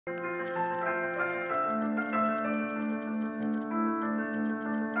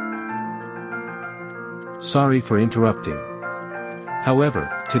Sorry for interrupting.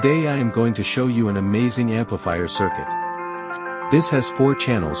 However, today I am going to show you an amazing amplifier circuit. This has 4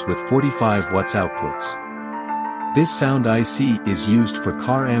 channels with 45 watts outputs. This sound IC is used for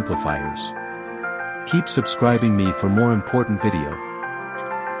car amplifiers. Keep subscribing me for more important video.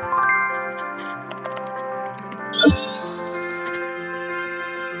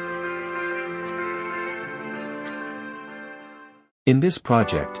 In this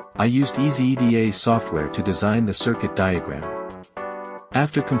project, I used EazyEDA software to design the circuit diagram.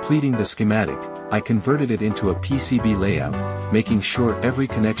 After completing the schematic, I converted it into a PCB layout, making sure every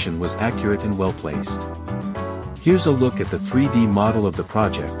connection was accurate and well placed. Here's a look at the 3D model of the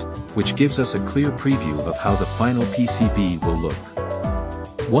project, which gives us a clear preview of how the final PCB will look.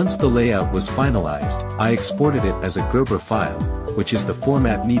 Once the layout was finalized, I exported it as a Gerber file, which is the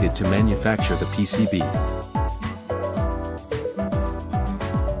format needed to manufacture the PCB.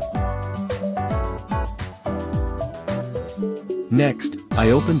 Next,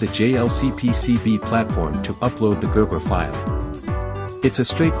 I opened the JLCPCB platform to upload the Gerber file. It's a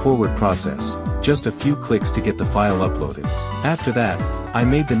straightforward process, just a few clicks to get the file uploaded. After that, I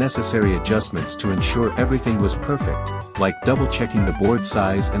made the necessary adjustments to ensure everything was perfect, like double-checking the board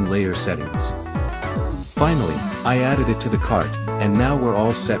size and layer settings. Finally, I added it to the cart, and now we're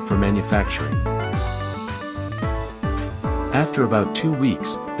all set for manufacturing. After about 2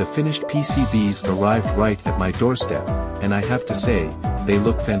 weeks, the finished PCBs arrived right at my doorstep, and I have to say, they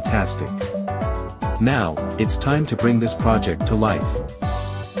look fantastic. Now, it's time to bring this project to life.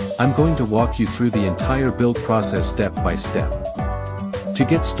 I'm going to walk you through the entire build process step by step. To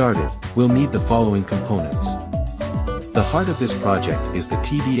get started, we'll need the following components. The heart of this project is the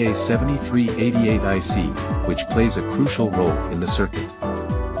TDA7388 IC, which plays a crucial role in the circuit.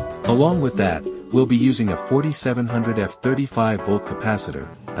 Along with that, we'll be using a 4700F 35-volt capacitor,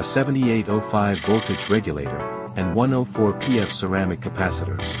 a 7805 voltage regulator, and 104PF ceramic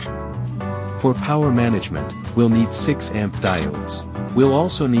capacitors. For power management, we'll need 6 amp diodes. We'll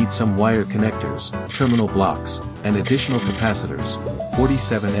also need some wire connectors, terminal blocks, and additional capacitors,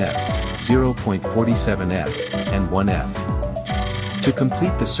 47F, 0.47F, and 1F. To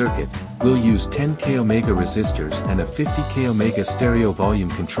complete the circuit, we'll use 10K ohms resistors and a 50K ohms stereo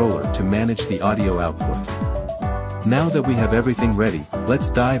volume controller to manage the audio output. Now that we have everything ready,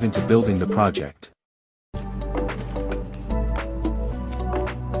 let's dive into building the project.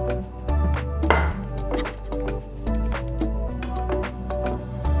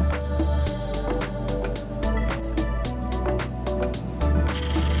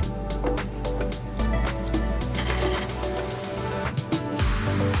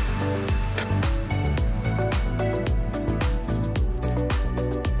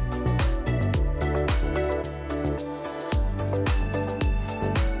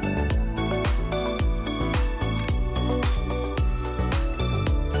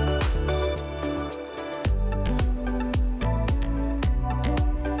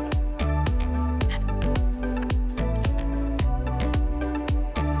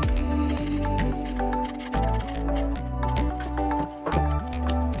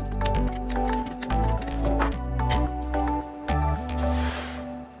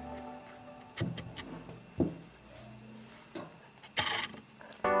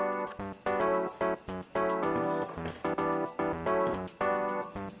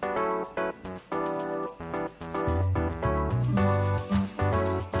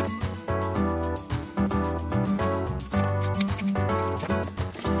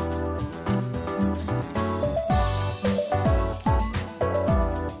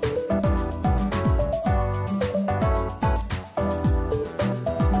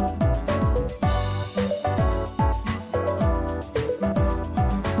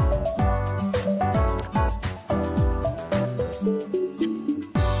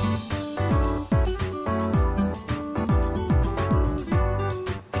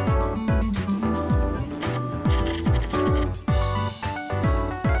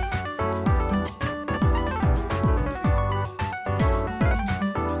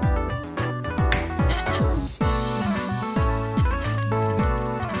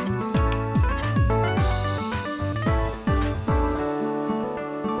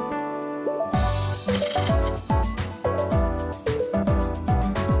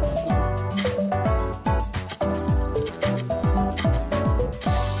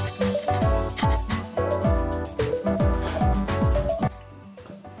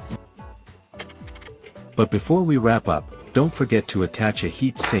 But before we wrap up, don't forget to attach a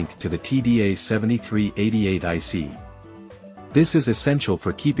heat sink to the TDA7388 IC. This is essential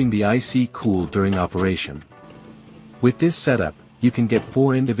for keeping the IC cool during operation. With this setup, you can get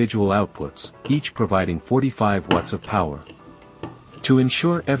 4 individual outputs, each providing 45 watts of power. To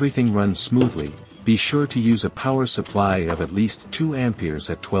ensure everything runs smoothly, be sure to use a power supply of at least 2 amperes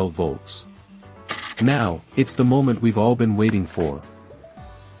at 12 volts. Now, it's the moment we've all been waiting for.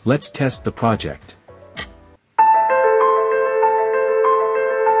 Let's test the project.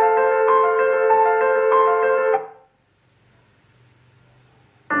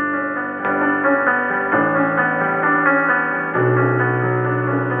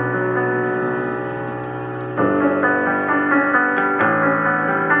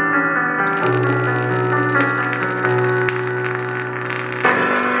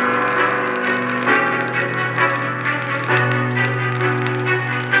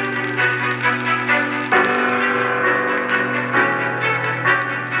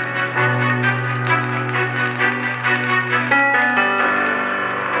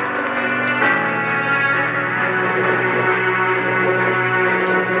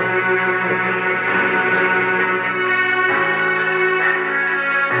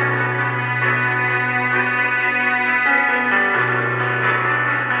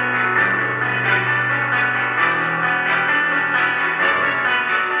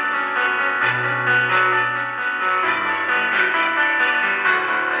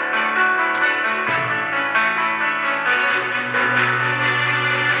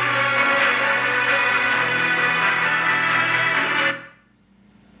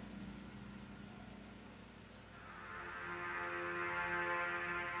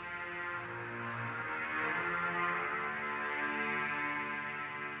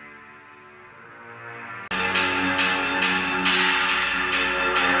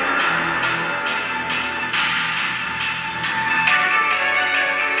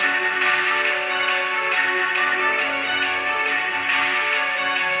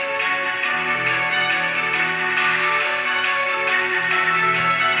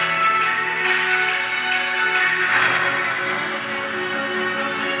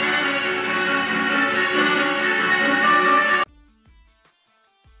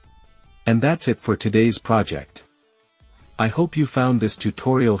 And that's it for today's project. I hope you found this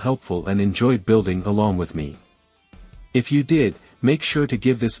tutorial helpful and enjoyed building along with me. If you did, make sure to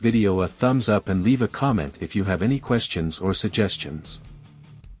give this video a thumbs up and leave a comment if you have any questions or suggestions.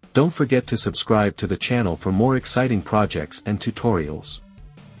 Don't forget to subscribe to the channel for more exciting projects and tutorials.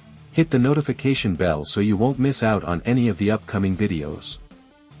 Hit the notification bell so you won't miss out on any of the upcoming videos.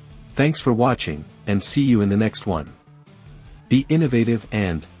 Thanks for watching, and see you in the next one. Be innovative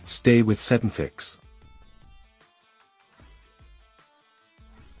and stay with SetnFix.